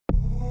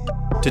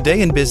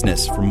Today in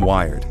Business from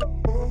Wired.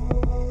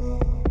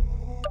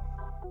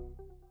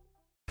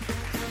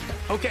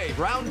 Okay,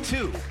 round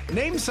two.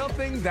 Name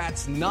something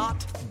that's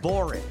not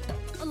boring.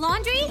 A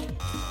laundry?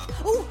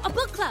 Ooh, a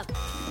book club.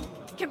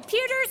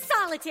 Computer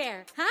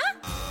solitaire, huh?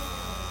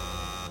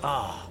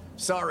 Ah, oh,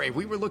 sorry,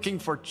 we were looking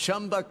for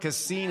Chumba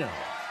Casino.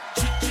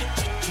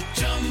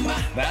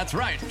 That's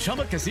right,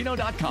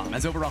 ChumbaCasino.com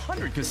has over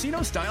 100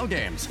 casino-style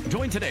games.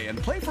 Join today and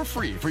play for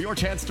free for your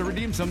chance to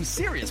redeem some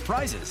serious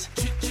prizes.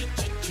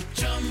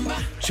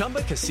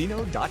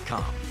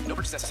 ChumbaCasino.com. No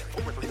purchase necessary.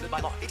 Void where prohibited by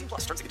law. 18+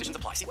 terms and conditions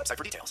apply. See website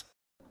for details.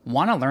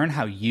 Want to learn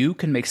how you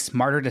can make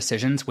smarter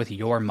decisions with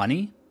your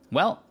money?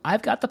 Well,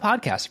 I've got the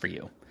podcast for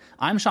you.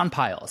 I'm Sean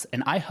Piles,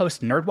 and I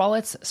host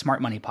NerdWallet's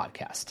Smart Money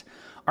Podcast.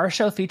 Our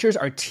show features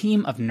our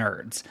team of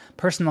nerds,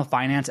 personal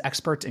finance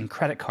experts in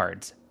credit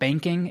cards,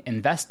 banking,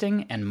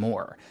 investing, and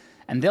more.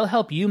 And they'll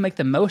help you make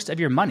the most of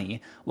your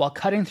money while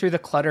cutting through the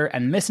clutter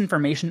and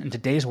misinformation in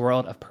today's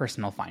world of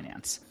personal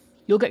finance.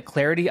 You'll get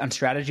clarity on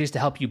strategies to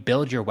help you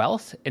build your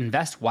wealth,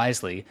 invest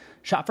wisely,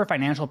 shop for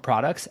financial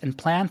products, and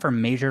plan for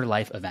major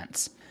life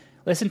events.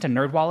 Listen to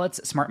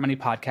NerdWallet's Smart Money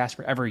Podcast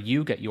wherever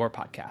you get your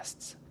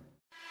podcasts.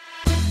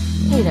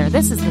 Hey there,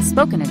 this is the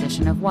spoken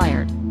edition of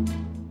Wired.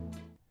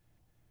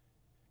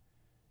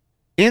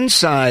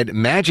 Inside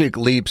Magic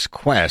Leap's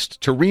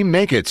quest to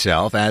remake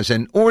itself as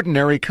an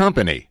ordinary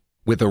company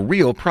with a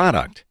real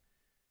product.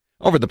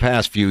 Over the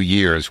past few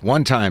years,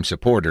 one-time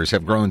supporters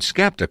have grown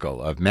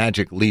skeptical of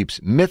Magic Leap's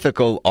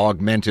mythical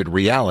augmented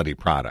reality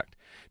product.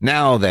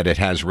 Now that it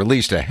has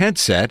released a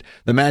headset,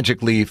 the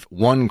Magic Leap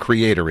One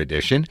Creator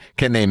Edition,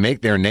 can they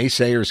make their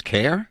naysayers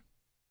care?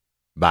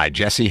 By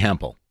Jesse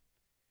Hempel.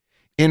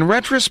 In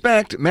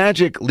retrospect,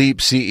 Magic Leap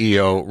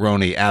CEO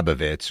Rony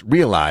Abovitz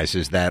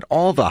realizes that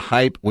all the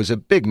hype was a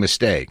big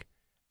mistake.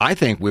 I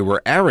think we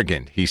were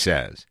arrogant, he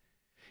says.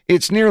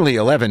 It's nearly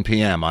 11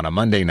 p.m. on a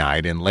Monday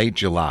night in late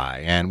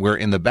July, and we're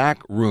in the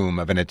back room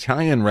of an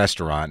Italian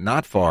restaurant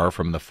not far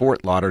from the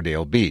Fort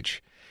Lauderdale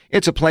beach.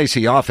 It's a place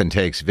he often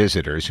takes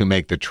visitors who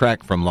make the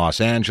trek from Los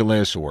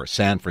Angeles or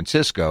San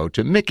Francisco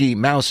to Mickey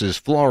Mouse's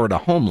Florida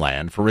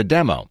homeland for a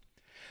demo.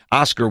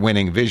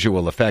 Oscar-winning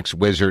visual effects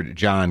wizard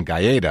John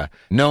Gaeta,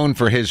 known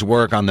for his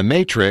work on The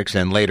Matrix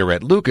and later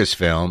at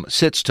Lucasfilm,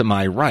 sits to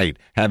my right,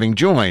 having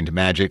joined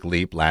Magic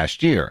Leap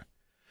last year.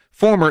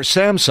 Former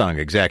Samsung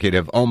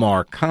executive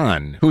Omar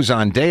Khan, who's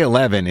on day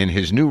 11 in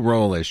his new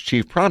role as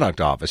Chief Product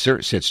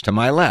Officer, sits to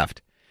my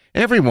left.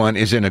 Everyone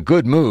is in a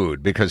good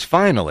mood because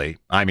finally,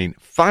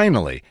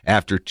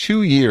 after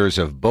 2 years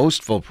of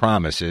boastful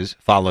promises,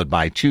 followed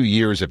by 2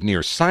 years of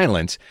near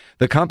silence,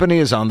 the company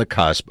is on the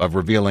cusp of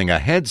revealing a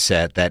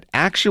headset that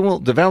actual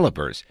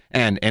developers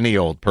and any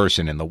old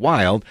person in the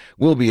wild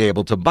will be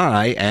able to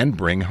buy and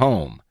bring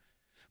home.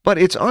 But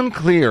it's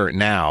unclear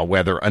now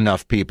whether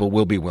enough people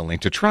will be willing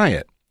to try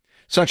it.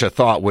 Such a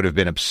thought would have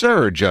been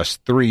absurd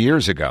just 3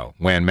 years ago,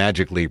 when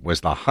Magic Leap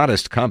was the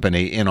hottest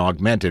company in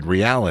augmented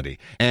reality,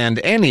 and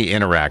any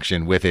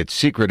interaction with its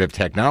secretive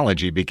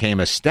technology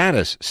became a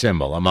status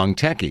symbol among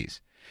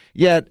techies.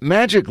 Yet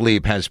Magic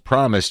Leap has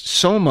promised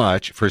so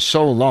much for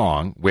so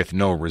long, with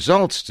no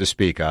results to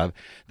speak of,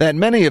 that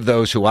many of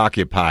those who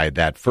occupied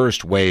that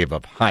first wave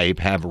of hype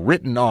have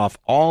written off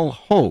all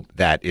hope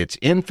that its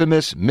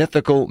infamous,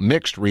 mythical,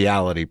 mixed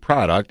reality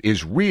product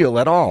is real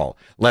at all,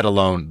 let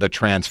alone the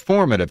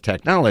transformative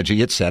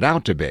technology it set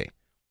out to be.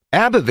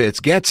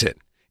 Abovitz gets it.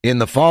 In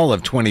the fall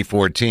of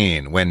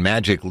 2014, when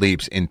Magic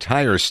Leap's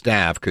entire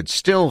staff could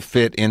still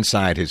fit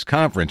inside his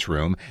conference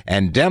room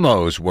and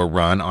demos were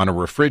run on a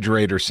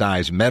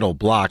refrigerator-sized metal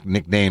block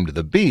nicknamed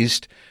the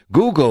Beast,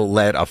 Google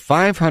led a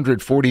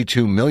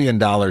 $542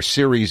 million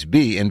Series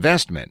B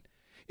investment.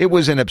 It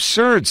was an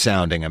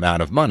absurd-sounding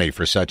amount of money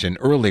for such an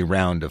early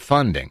round of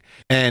funding,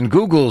 and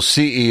Google's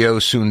CEO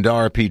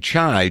Sundar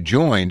Pichai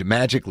joined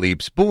Magic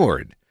Leap's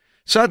board.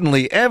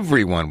 Suddenly,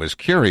 everyone was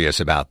curious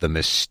about the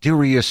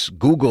mysterious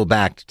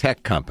Google-backed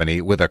tech company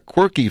with a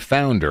quirky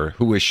founder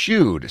who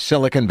eschewed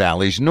Silicon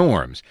Valley's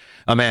norms,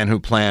 a man who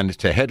planned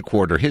to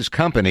headquarter his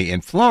company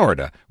in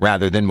Florida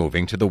rather than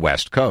moving to the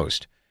West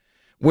Coast.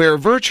 Where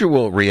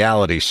virtual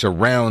reality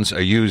surrounds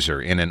a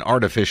user in an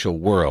artificial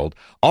world,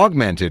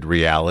 augmented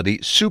reality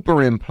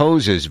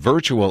superimposes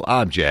virtual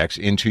objects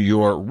into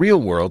your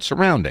real-world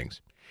surroundings.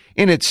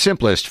 In its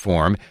simplest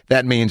form,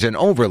 that means an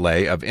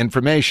overlay of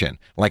information,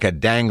 like a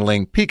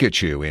dangling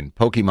Pikachu in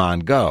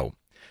Pokemon Go.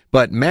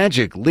 But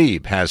Magic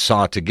Leap has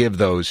sought to give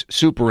those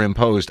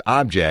superimposed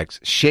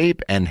objects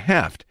shape and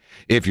heft.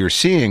 If you're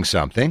seeing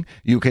something,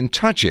 you can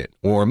touch it,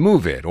 or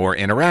move it, or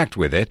interact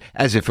with it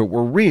as if it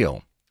were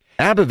real.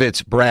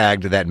 Abovitz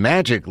bragged that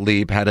Magic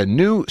Leap had a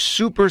new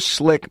super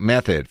slick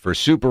method for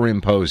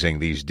superimposing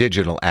these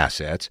digital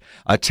assets,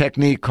 a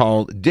technique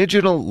called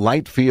digital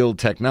light field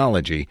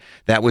technology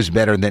that was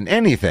better than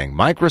anything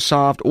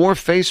Microsoft or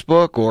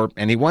Facebook or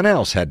anyone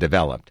else had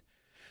developed.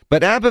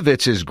 But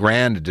Abovitz's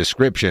grand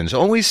descriptions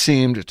always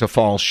seemed to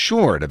fall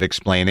short of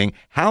explaining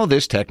how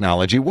this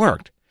technology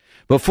worked.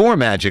 Before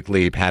Magic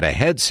Leap had a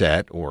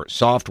headset or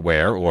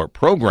software or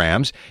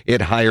programs,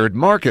 it hired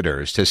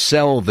marketers to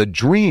sell the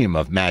dream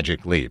of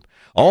Magic Leap,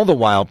 all the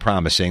while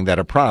promising that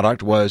a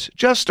product was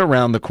just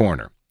around the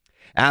corner.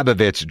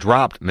 Abovitz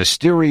dropped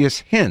mysterious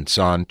hints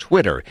on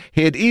Twitter,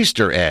 hid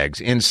Easter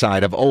eggs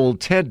inside of old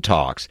TED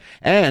Talks,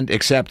 and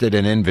accepted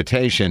an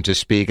invitation to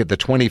speak at the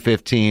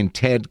 2015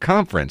 TED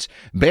Conference,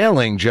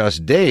 bailing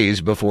just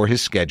days before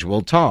his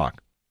scheduled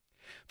talk.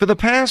 For the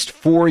past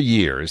 4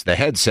 years, the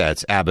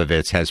headsets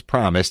Abovitz has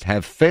promised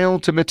have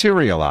failed to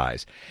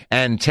materialize,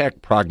 and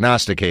tech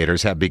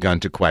prognosticators have begun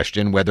to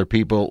question whether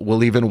people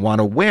will even want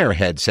to wear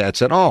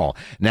headsets at all,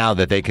 now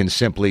that they can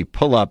simply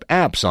pull up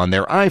apps on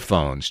their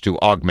iPhones to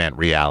augment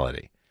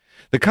reality.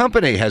 The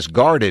company has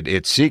guarded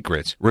its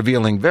secrets,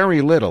 revealing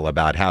very little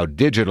about how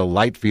digital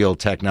light field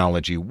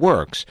technology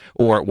works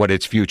or what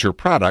its future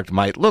product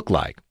might look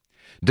like.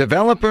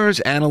 Developers,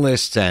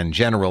 analysts, and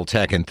general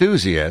tech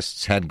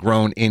enthusiasts had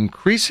grown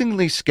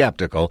increasingly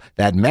skeptical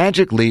that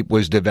Magic Leap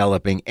was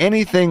developing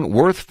anything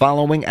worth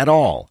following at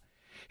all.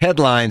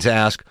 Headlines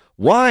ask,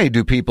 "Why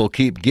do people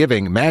keep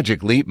giving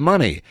Magic Leap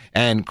money?"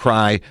 and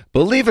cry,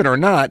 "Believe it or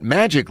not,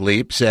 Magic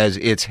Leap says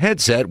its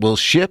headset will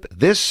ship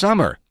this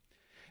summer."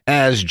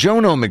 As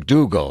Jono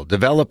McDougall,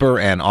 developer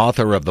and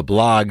author of the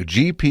blog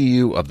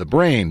GPU of the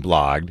Brain,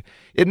 blogged,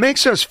 "It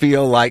makes us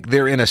feel like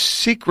they're in a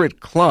secret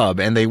club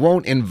and they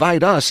won't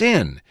invite us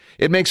in.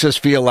 It makes us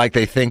feel like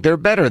they think they're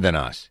better than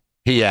us."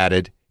 He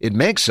added, "It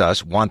makes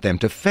us want them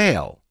to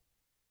fail."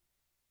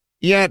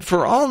 Yet,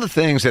 for all the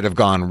things that have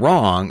gone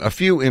wrong, a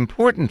few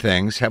important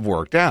things have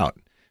worked out.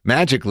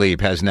 Magic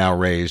Leap has now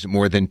raised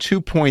more than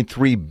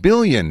 $2.3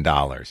 billion,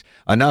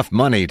 enough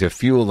money to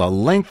fuel a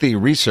lengthy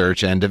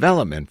research and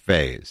development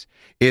phase.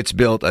 It's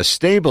built a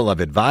stable of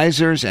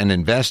advisors and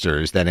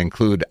investors that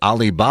include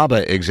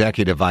Alibaba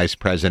Executive Vice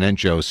President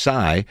Joe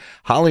Tsai,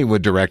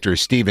 Hollywood director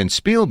Steven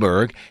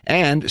Spielberg,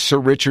 and Sir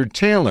Richard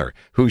Taylor,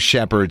 who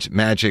shepherds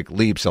Magic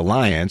Leap's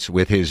alliance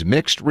with his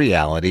mixed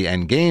reality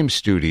and game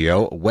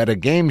studio Weta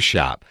Game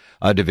Shop,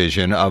 a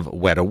division of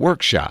Weta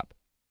Workshop.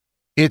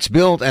 It's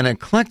built an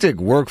eclectic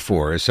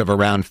workforce of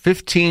around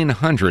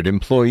 1,500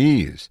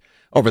 employees.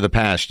 Over the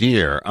past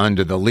year,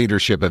 under the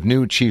leadership of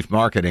new Chief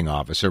Marketing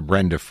Officer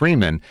Brenda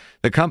Freeman,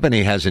 the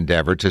company has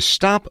endeavored to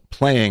stop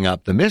playing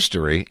up the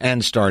mystery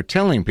and start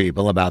telling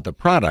people about the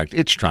product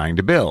it's trying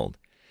to build.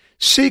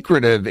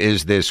 Secretive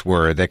is this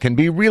word that can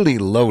be really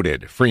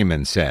loaded,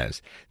 Freeman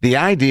says. The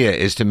idea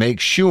is to make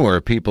sure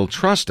people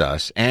trust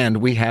us and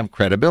we have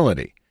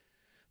credibility.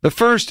 The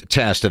first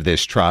test of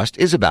this trust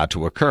is about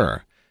to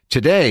occur.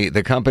 Today,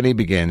 the company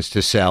begins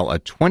to sell a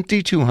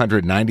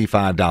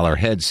 $2,295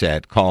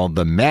 headset called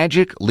the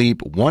Magic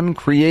Leap One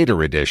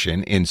Creator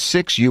Edition in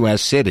 6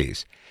 U.S.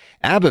 cities.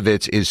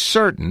 Abovitz is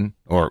certain,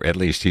 or at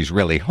least he's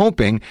really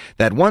hoping,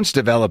 that once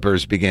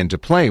developers begin to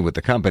play with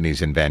the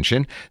company's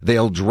invention,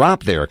 they'll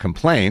drop their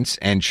complaints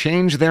and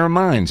change their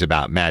minds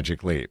about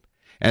Magic Leap.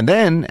 And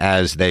then,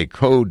 as they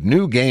code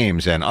new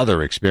games and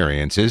other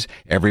experiences,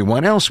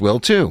 everyone else will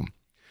too.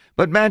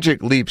 But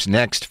Magic Leap's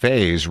next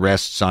phase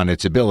rests on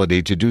its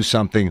ability to do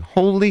something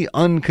wholly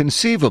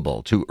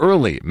unconceivable to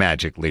early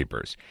Magic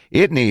Leapers.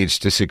 It needs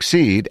to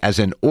succeed as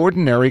an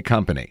ordinary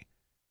company.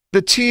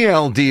 The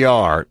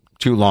TLDR,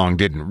 too long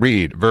didn't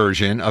read,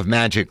 version of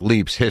Magic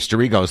Leap's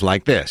history goes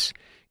like this.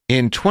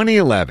 In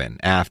 2011,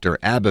 after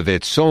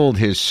Abovitz sold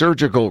his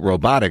surgical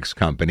robotics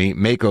company,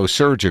 Mako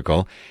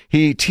Surgical,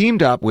 he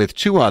teamed up with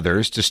 2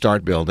 others to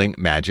start building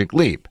Magic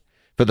Leap.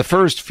 For the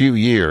first few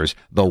years,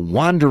 the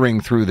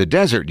wandering through the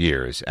desert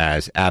years,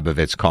 as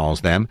Abovitz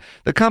calls them,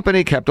 the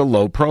company kept a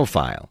low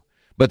profile.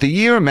 But the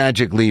year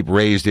Magic Leap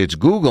raised its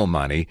Google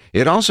money,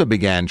 it also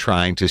began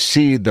trying to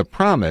seed the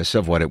promise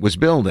of what it was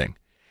building.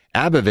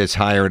 Abovitz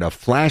hired a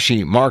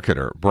flashy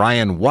marketer,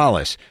 Brian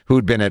Wallace,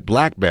 who'd been at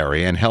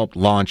BlackBerry and helped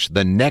launch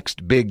the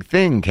Next Big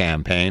Thing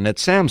campaign at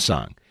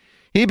Samsung.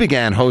 He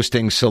began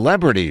hosting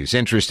celebrities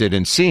interested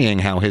in seeing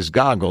how his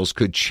goggles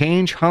could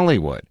change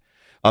Hollywood.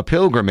 A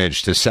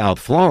pilgrimage to South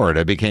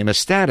Florida became a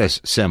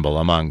status symbol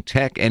among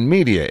tech and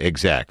media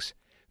execs.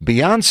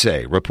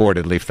 Beyoncé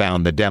reportedly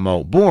found the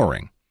demo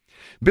boring.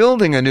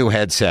 Building a new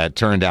headset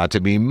turned out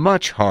to be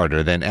much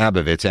harder than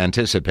Abovitz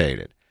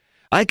anticipated.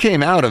 "I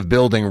came out of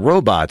building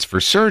robots for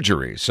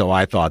surgery, so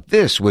I thought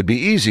this would be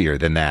easier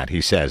than that,"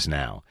 he says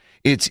now.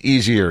 It's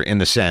easier in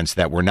the sense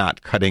that we're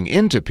not cutting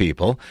into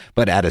people,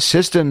 but at a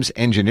systems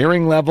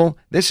engineering level,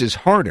 this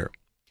is harder.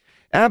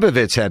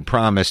 Abovitz had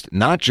promised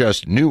not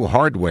just new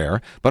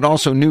hardware, but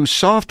also new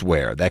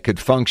software that could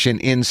function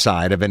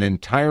inside of an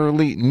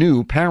entirely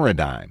new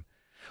paradigm.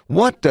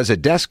 What does a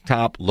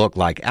desktop look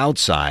like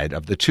outside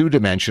of the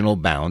two-dimensional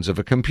bounds of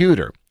a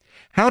computer?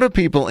 How do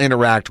people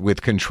interact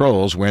with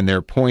controls when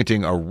they're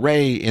pointing a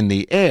ray in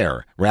the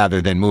air rather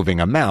than moving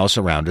a mouse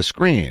around a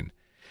screen?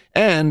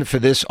 And for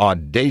this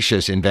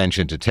audacious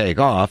invention to take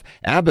off,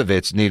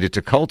 Abovitz needed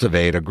to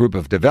cultivate a group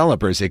of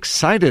developers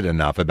excited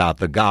enough about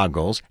the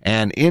goggles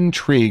and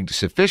intrigued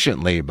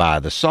sufficiently by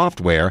the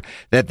software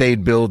that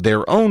they'd build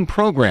their own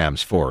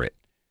programs for it.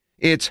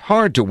 It's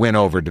hard to win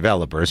over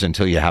developers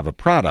until you have a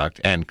product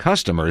and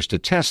customers to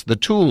test the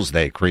tools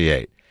they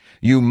create.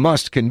 You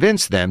must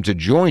convince them to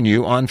join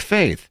you on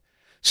faith.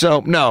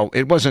 So, no,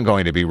 it wasn't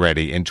going to be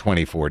ready in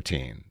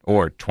 2014,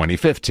 or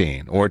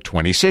 2015, or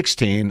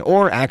 2016,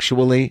 or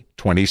actually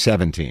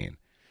 2017.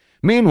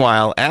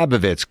 Meanwhile,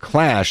 Abovitz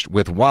clashed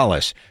with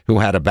Wallace, who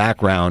had a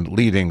background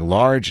leading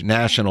large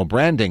national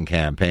branding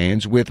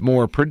campaigns with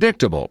more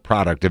predictable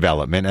product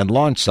development and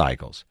launch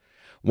cycles.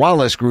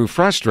 Wallace grew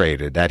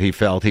frustrated that he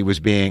felt he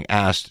was being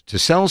asked to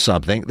sell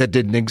something that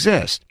didn't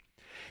exist.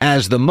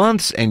 As the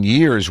months and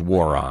years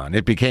wore on,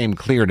 it became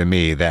clear to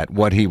me that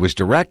what he was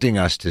directing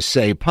us to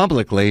say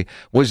publicly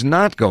was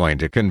not going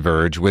to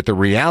converge with the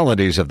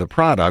realities of the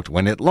product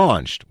when it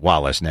launched,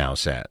 Wallace now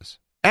says.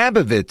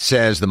 Abovitz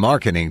says the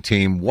marketing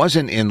team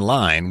wasn't in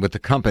line with the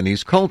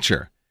company's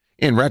culture.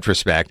 In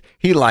retrospect,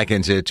 he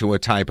likens it to a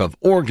type of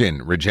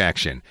organ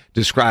rejection,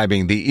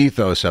 describing the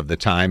ethos of the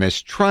time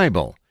as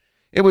tribal.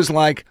 It was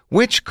like,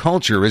 which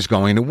culture is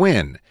going to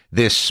win?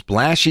 This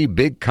splashy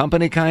big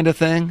company kind of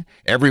thing?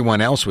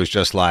 Everyone else was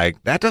just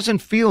like, that doesn't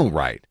feel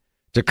right.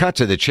 To cut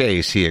to the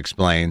chase, he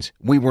explains,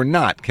 we were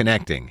not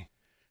connecting.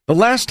 The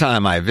last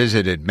time I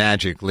visited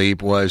Magic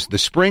Leap was the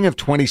spring of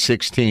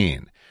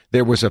 2016.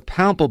 There was a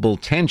palpable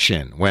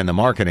tension when the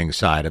marketing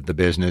side of the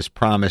business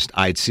promised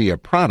I'd see a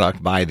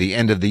product by the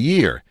end of the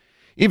year.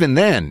 Even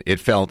then, it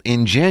felt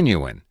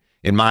ingenuine.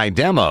 In my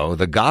demo,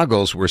 the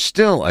goggles were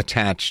still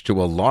attached to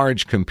a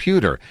large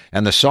computer,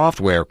 and the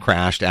software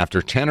crashed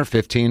after 10 or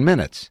 15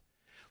 minutes.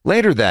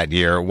 Later that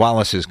year,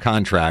 Wallace's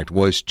contract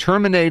was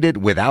terminated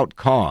without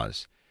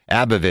cause.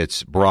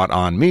 Abovitz brought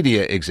on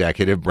media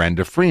executive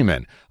Brenda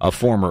Freeman, a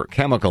former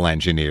chemical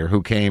engineer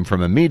who came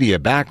from a media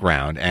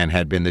background and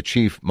had been the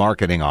chief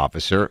marketing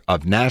officer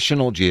of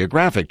National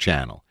Geographic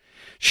Channel.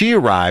 She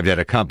arrived at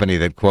a company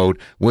that, quote,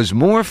 was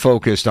more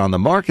focused on the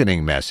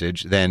marketing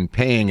message than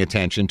paying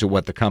attention to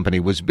what the company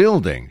was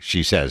building,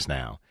 she says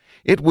now.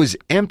 It was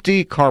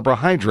empty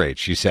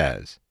carbohydrates, she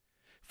says.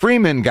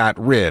 Freeman got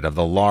rid of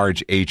the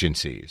large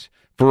agencies.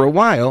 For a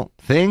while,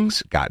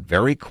 things got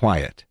very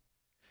quiet.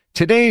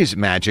 Today's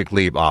Magic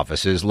Leap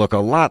offices look a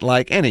lot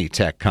like any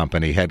tech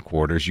company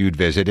headquarters you'd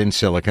visit in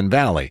Silicon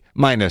Valley,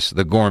 minus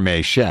the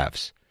gourmet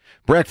chefs.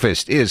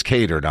 Breakfast is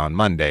catered on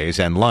Mondays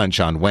and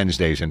lunch on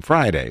Wednesdays and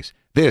Fridays.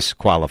 This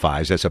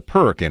qualifies as a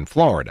perk in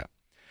Florida.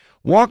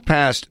 Walk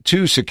past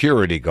two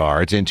security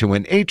guards into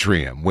an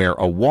atrium where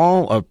a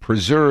wall of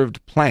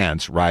preserved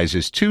plants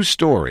rises 2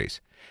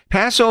 stories.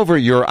 Pass over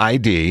your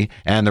ID,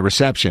 and the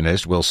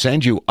receptionist will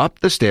send you up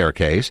the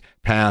staircase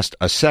past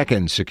a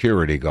second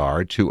security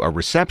guard to a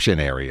reception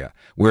area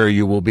where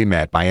you will be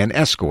met by an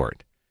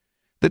escort.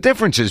 The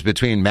differences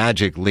between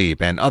Magic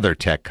Leap and other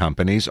tech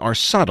companies are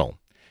subtle.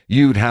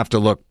 You'd have to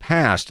look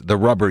past the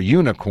rubber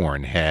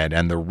unicorn head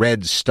and the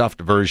red stuffed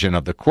version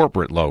of the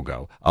corporate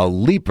logo, a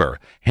leaper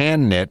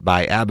hand-knit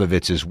by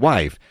Abovitz's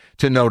wife,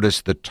 to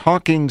notice the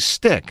talking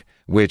stick,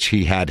 which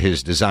he had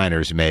his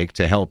designers make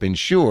to help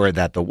ensure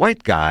that the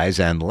white guys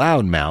and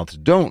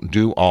loudmouths don't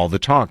do all the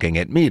talking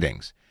at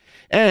meetings.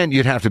 And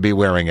you'd have to be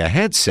wearing a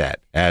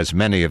headset, as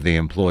many of the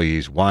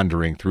employees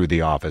wandering through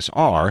the office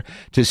are,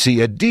 to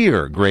see a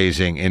deer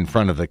grazing in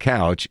front of the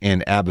couch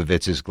in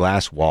Abovitz's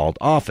glass-walled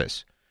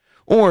office,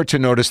 or to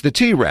notice the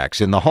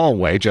T-Rex in the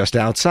hallway just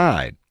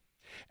outside.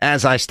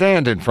 As I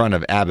stand in front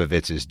of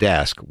Abovitz's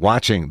desk,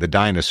 watching the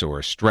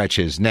dinosaur stretch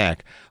his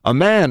neck, a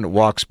man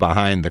walks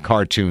behind the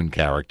cartoon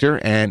character,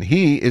 and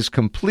he is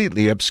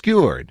completely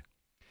obscured.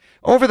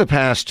 Over the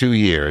past 2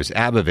 years,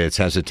 Abovitz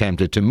has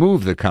attempted to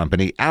move the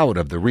company out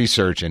of the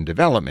research and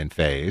development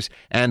phase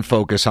and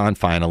focus on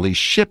finally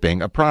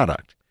shipping a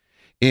product.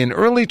 In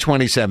early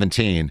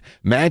 2017,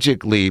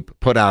 Magic Leap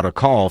put out a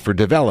call for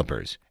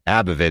developers.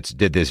 Abovitz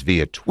did this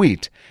via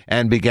tweet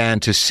and began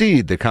to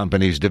seed the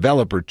company's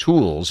developer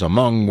tools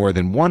among more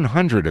than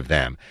 100 of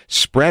them,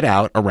 spread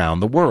out around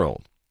the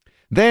world.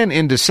 Then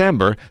in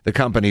December, the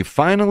company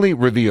finally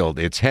revealed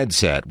its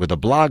headset with a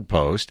blog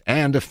post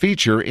and a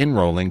feature in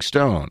Rolling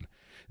Stone.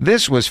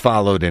 This was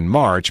followed in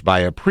March by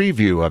a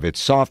preview of its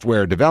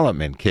software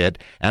development kit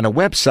and a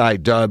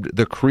website dubbed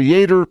the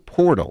Creator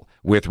Portal,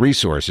 with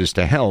resources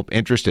to help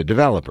interested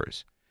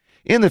developers.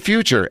 In the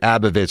future,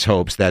 Abovitz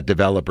hopes that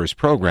developers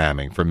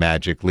programming for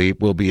Magic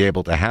Leap will be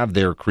able to have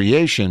their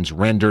creations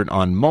rendered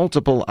on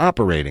multiple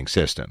operating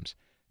systems.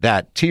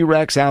 That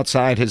T-Rex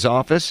outside his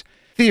office?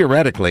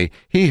 Theoretically,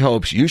 he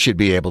hopes you should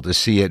be able to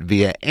see it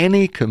via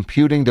any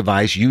computing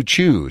device you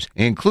choose,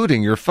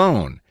 including your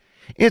phone.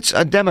 It's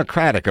a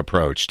democratic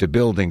approach to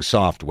building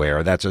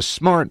software that's a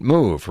smart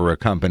move for a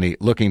company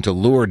looking to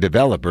lure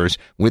developers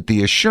with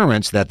the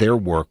assurance that their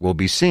work will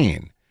be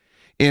seen.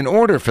 In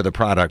order for the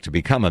product to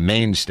become a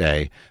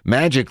mainstay,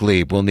 Magic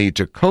Leap will need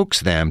to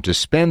coax them to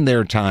spend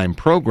their time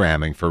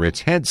programming for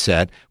its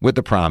headset with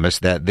the promise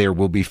that there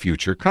will be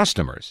future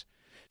customers.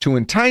 To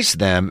entice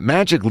them,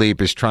 Magic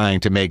Leap is trying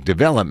to make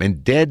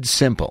development dead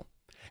simple.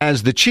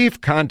 As the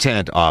chief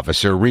content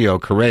officer, Rio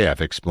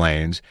Koreev,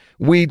 explains,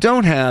 we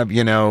don't have,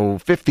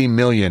 50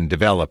 million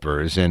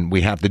developers, and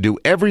we have to do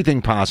everything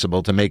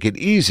possible to make it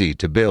easy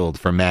to build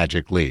for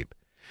Magic Leap.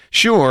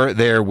 Sure,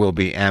 there will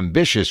be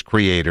ambitious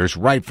creators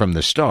right from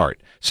the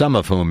start, some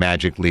of whom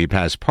Magic Leap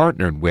has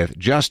partnered with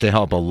just to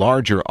help a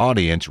larger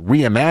audience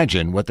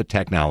reimagine what the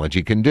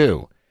technology can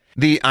do.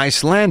 The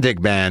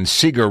Icelandic band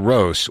Sigur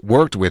Rós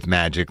worked with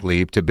Magic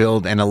Leap to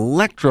build an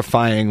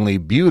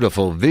electrifyingly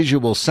beautiful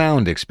visual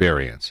sound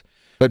experience.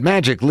 But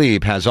Magic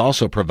Leap has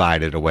also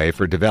provided a way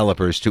for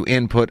developers to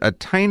input a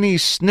tiny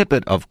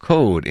snippet of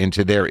code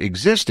into their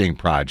existing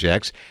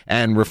projects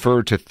and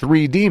refer to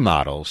 3D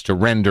models to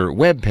render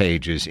web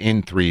pages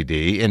in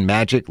 3D in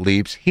Magic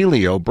Leap's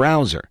Helio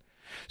browser.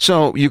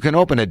 So you can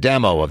open a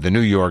demo of the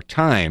New York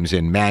Times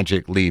in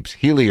Magic Leap's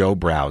Helio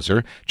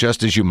browser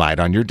just as you might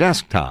on your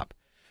desktop.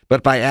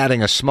 But by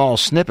adding a small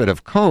snippet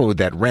of code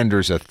that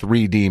renders a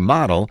 3D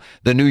model,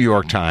 the New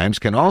York Times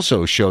can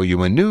also show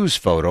you a news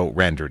photo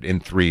rendered in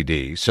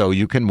 3D so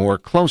you can more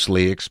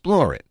closely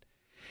explore it.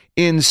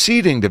 In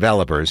seeding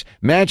developers,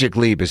 Magic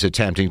Leap is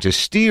attempting to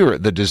steer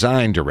the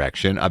design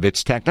direction of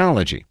its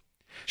technology.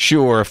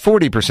 Sure,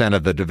 40%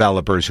 of the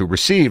developers who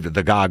received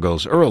the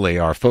goggles early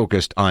are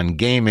focused on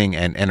gaming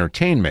and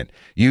entertainment,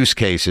 use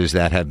cases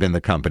that have been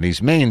the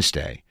company's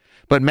mainstay.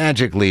 But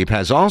Magic Leap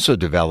has also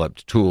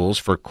developed tools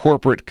for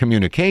corporate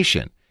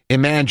communication.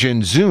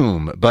 Imagine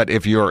Zoom, but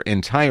if your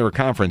entire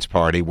conference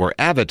party were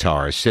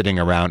avatars sitting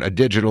around a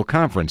digital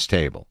conference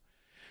table.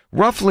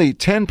 Roughly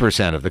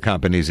 10% of the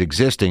company's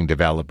existing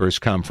developers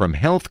come from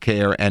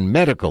healthcare and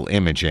medical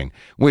imaging,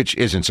 which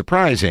isn't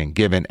surprising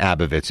given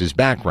Abovitz's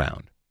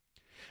background.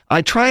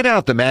 I tried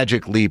out the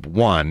Magic Leap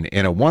 1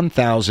 in a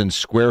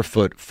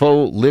 1,000-square-foot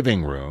faux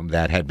living room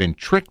that had been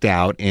tricked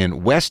out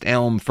in West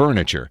Elm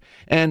furniture,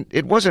 and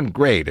it wasn't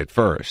great at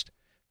first.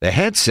 The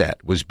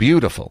headset was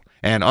beautiful,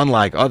 and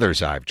unlike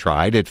others I've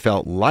tried, it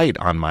felt light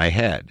on my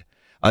head.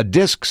 A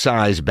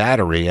disc-size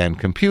battery and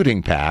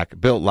computing pack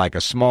built like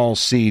a small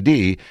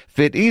CD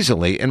fit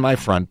easily in my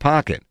front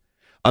pocket.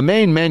 A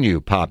main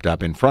menu popped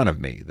up in front of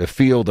me, the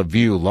field of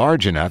view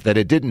large enough that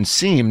it didn't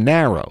seem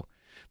narrow.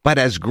 But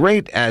as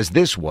great as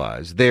this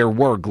was, there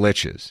were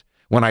glitches.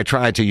 When I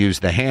tried to use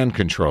the hand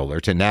controller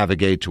to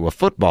navigate to a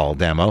football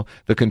demo,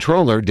 the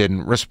controller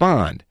didn't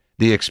respond.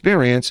 The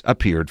experience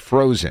appeared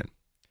frozen.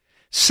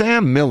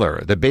 Sam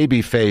Miller, the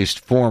baby-faced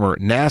former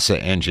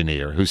NASA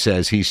engineer who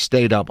says he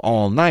stayed up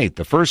all night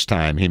the first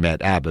time he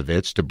met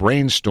Abovitz to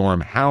brainstorm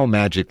how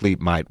Magic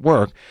Leap might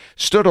work,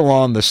 stood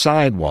along the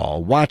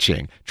sidewall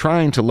watching,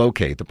 trying to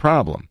locate the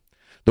problem.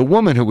 The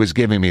woman who was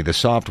giving me the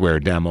software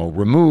demo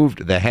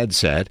removed the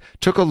headset,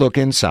 took a look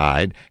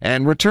inside,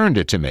 and returned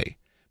it to me.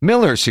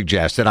 Miller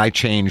suggested I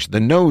change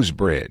the nose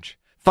bridge.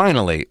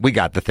 Finally, we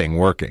got the thing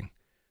working.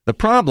 The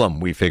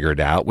problem, we figured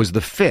out, was the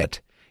fit.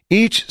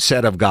 Each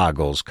set of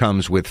goggles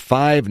comes with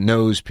 5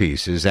 nose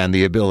pieces and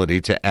the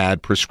ability to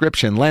add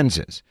prescription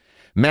lenses.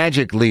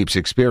 Magic Leap's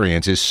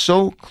experience is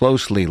so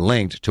closely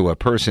linked to a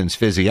person's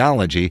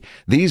physiology,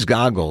 these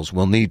goggles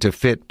will need to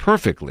fit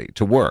perfectly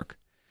to work.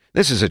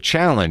 This is a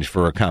challenge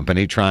for a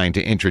company trying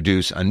to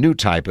introduce a new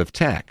type of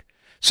tech.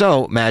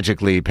 So,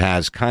 Magic Leap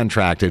has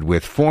contracted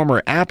with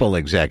former Apple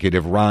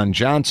executive Ron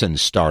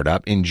Johnson's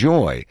startup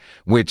Enjoy,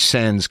 which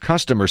sends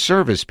customer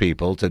service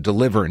people to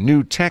deliver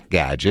new tech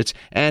gadgets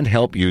and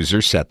help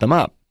users set them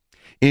up.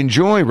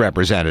 Enjoy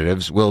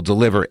representatives will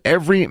deliver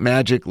every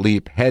Magic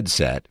Leap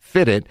headset,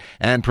 fit it,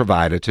 and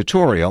provide a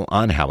tutorial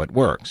on how it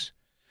works.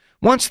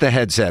 Once the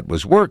headset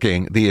was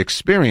working, the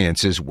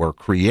experiences were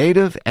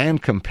creative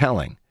and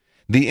compelling.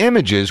 The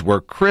images were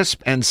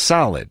crisp and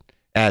solid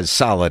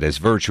as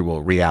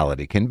virtual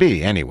reality can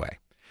be anyway.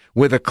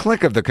 With a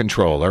click of the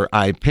controller,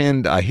 I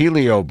pinned a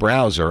Helio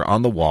browser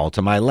on the wall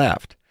to my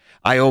left.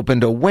 I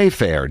opened a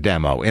Wayfair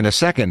demo in a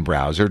second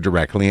browser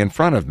directly in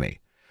front of me.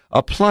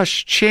 A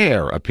plush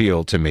chair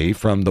appealed to me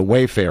from the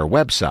Wayfair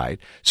website,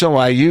 so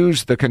I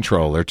used the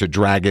controller to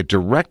drag it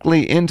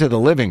directly into the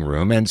living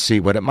room and see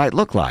what it might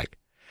look like.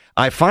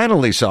 I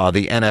finally saw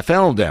the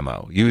NFL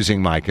demo, using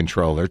my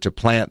controller to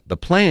plant the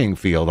playing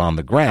field on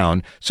the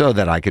ground so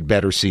that I could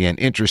better see an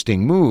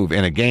interesting move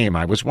in a game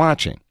I was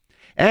watching.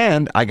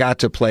 And I got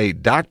to play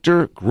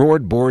Dr.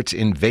 Grodbort's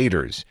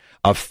Invaders,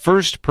 a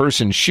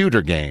first-person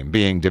shooter game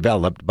being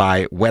developed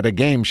by Weta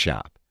Game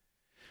Shop.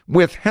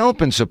 With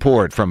help and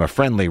support from a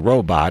friendly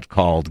robot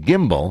called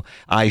Gimbal,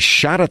 I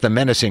shot at the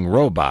menacing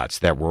robots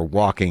that were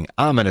walking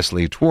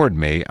ominously toward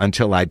me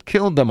until I'd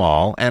killed them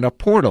all and a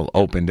portal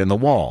opened in the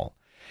wall.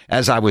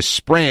 As I was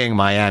spraying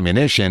my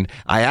ammunition,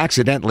 I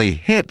accidentally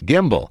hit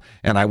Gimbal,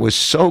 and I was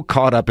so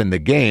caught up in the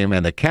game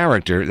and the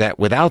character that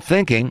without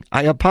thinking,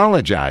 I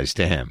apologized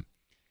to him.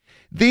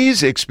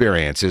 These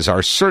experiences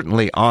are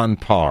certainly on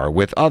par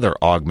with other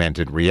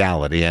augmented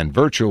reality and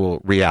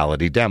virtual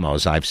reality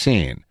demos I've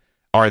seen.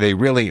 Are they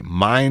really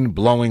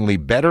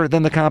mind-blowingly better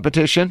than the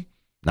competition?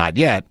 Not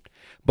yet.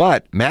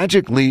 But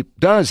Magic Leap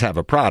does have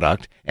a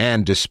product,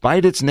 and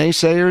despite its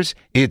naysayers,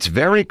 it's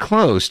very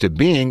close to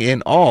being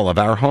in all of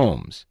our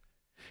homes.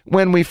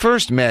 When we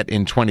first met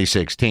in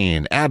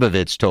 2016,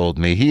 Abovitz told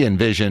me he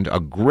envisioned a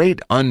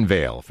great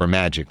unveil for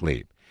Magic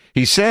Leap.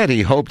 He said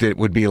he hoped it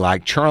would be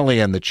like Charlie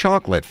and the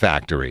Chocolate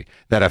Factory,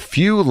 that a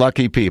few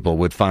lucky people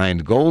would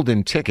find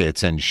golden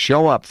tickets and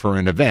show up for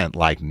an event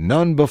like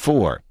none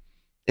before.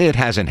 It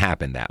hasn't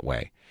happened that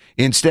way.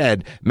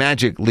 Instead,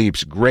 Magic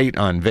Leap's great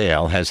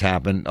unveil has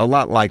happened a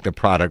lot like the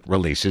product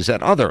releases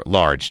at other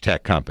large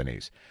tech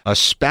companies. A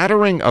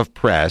spattering of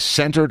press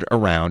centered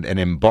around an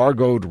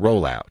embargoed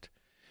rollout.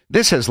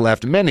 This has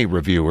left many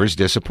reviewers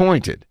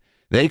disappointed.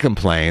 They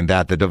complain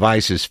that the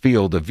device's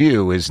field of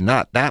view is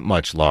not that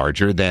much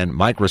larger than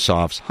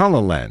Microsoft's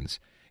HoloLens.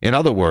 In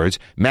other words,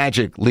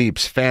 Magic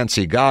Leap's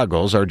fancy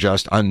goggles are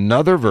just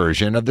another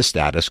version of the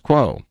status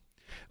quo.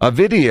 A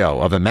video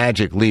of a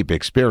Magic Leap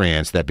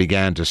experience that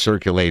began to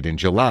circulate in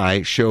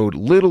July showed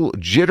little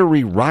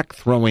jittery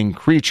rock-throwing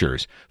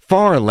creatures,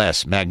 far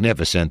less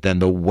magnificent than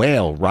the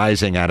whale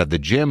rising out of the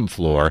gym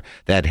floor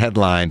that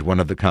headlined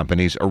one of the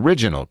company's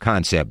original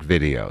concept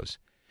videos.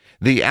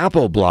 The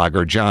Apple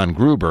blogger John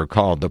Gruber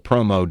called the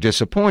promo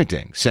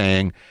disappointing,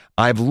 saying,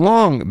 "I've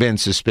long been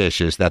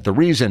suspicious that the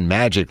reason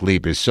Magic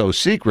Leap is so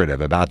secretive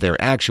about their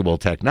actual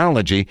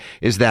technology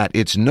is that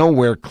it's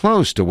nowhere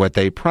close to what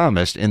they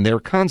promised in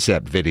their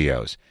concept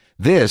videos.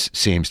 This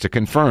seems to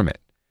confirm it."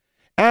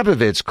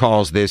 Abovitz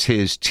calls this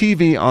his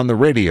TV on the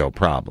radio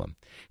problem.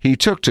 He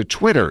took to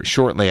Twitter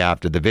shortly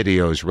after the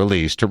video's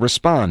release to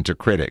respond to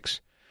critics.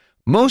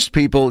 "Most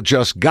people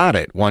just got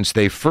it once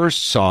they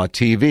first saw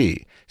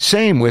TV.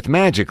 Same with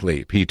Magic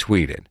Leap," he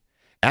tweeted.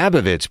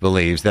 Abovitz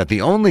believes that the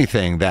only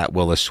thing that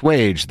will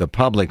assuage the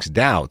public's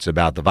doubts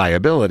about the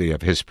viability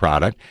of his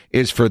product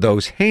is for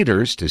those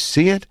haters to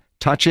see it,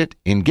 touch it,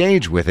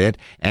 engage with it,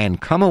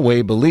 and come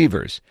away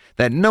believers,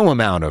 that no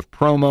amount of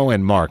promo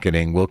and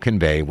marketing will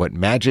convey what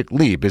Magic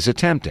Leap is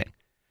attempting.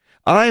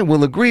 I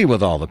will agree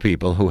with all the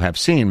people who have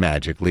seen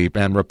Magic Leap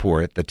and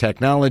report the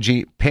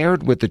technology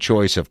paired with the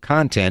choice of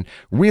content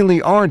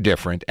really are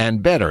different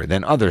and better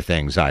than other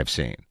things I've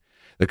seen.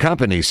 The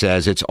company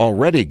says it's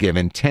already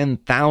given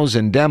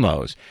 10,000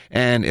 demos,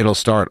 and it'll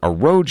start a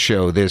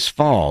roadshow this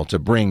fall to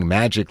bring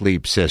Magic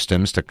Leap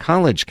systems to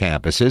college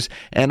campuses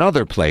and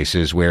other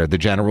places where the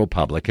general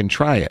public can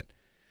try it.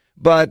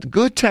 But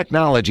good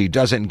technology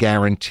doesn't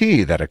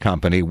guarantee that a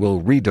company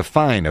will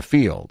redefine a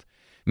field.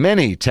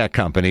 Many tech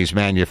companies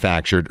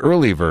manufactured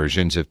early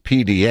versions of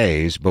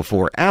PDAs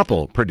before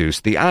Apple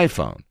produced the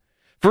iPhone.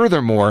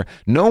 Furthermore,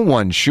 no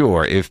one's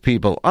sure if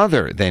people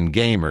other than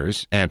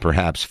gamers and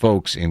perhaps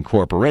folks in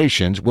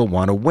corporations will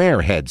want to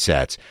wear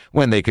headsets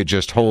when they could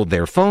just hold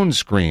their phone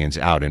screens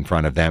out in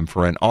front of them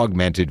for an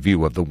augmented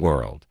view of the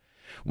world.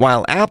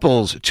 While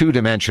Apple's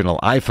two-dimensional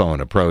iPhone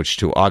approach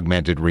to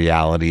augmented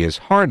reality is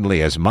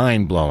hardly as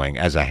mind-blowing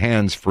as a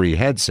hands-free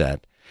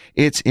headset,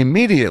 it's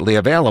immediately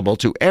available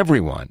to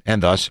everyone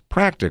and thus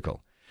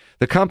practical.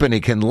 The company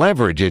can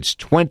leverage its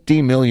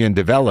 20 million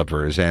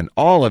developers and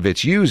all of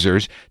its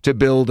users to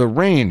build a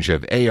range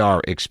of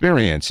AR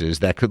experiences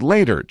that could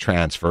later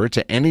transfer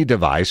to any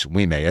device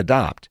we may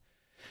adopt.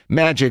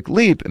 Magic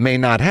Leap may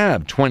not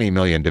have 20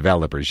 million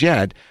developers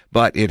yet,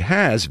 but it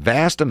has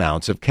vast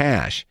amounts of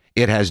cash.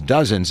 It has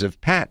dozens of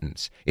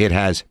patents. It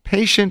has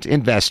patient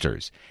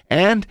investors.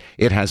 And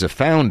it has a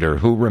founder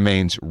who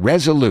remains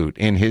resolute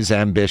in his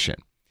ambition.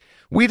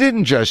 "We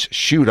didn't just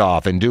shoot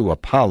off and do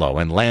Apollo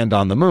and land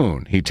on the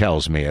moon," he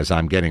tells me as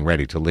I'm getting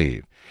ready to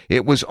leave.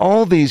 "It was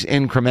all these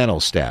incremental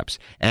steps,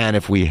 and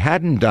if we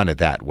hadn't done it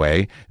that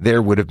way,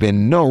 there would have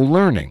been no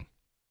learning."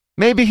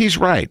 Maybe he's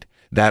right,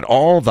 that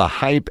all the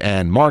hype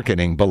and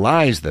marketing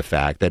belies the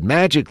fact that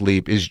Magic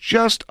Leap is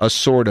just a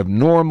sort of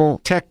normal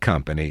tech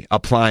company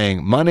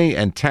applying money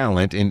and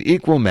talent in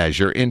equal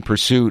measure in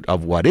pursuit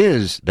of what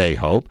is, they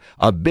hope,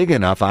 a big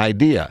enough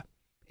idea.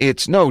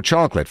 It's no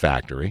chocolate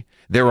factory.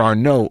 There are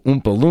no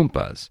Oompa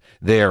Loompas.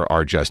 There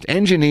are just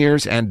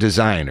engineers and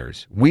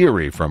designers,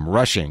 weary from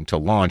rushing to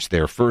launch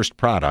their first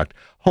product,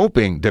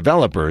 hoping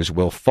developers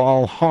will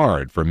fall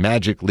hard for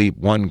Magic Leap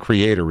 1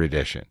 Creator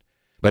Edition.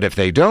 But if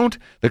they don't,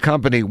 the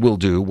company will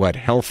do what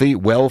healthy,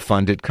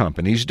 well-funded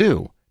companies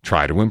do,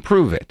 try to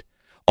improve it.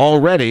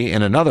 Already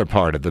in another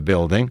part of the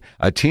building,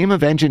 a team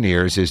of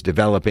engineers is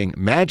developing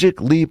Magic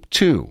Leap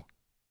 2.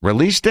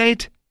 Release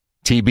date?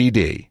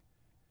 TBD.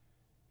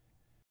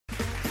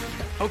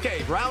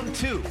 Okay, round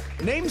two.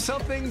 Name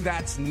something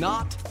that's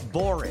not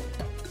boring.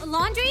 A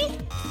laundry?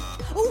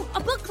 Ooh, a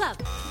book club.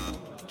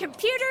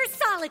 Computer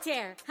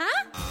solitaire,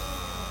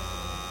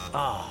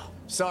 huh?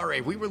 Sorry,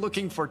 we were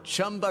looking for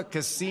Chumba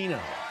Casino.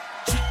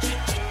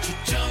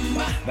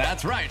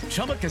 That's right.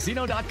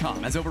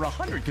 ChumbaCasino.com has over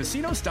 100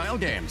 casino-style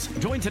games.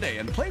 Join today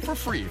and play for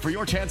free for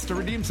your chance to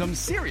redeem some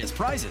serious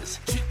prizes.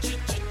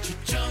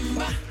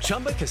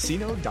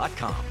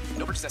 ChumbaCasino.com.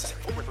 No purchase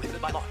necessary. Void where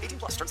prohibited by law.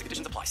 18+ terms and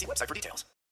conditions apply. See website for details.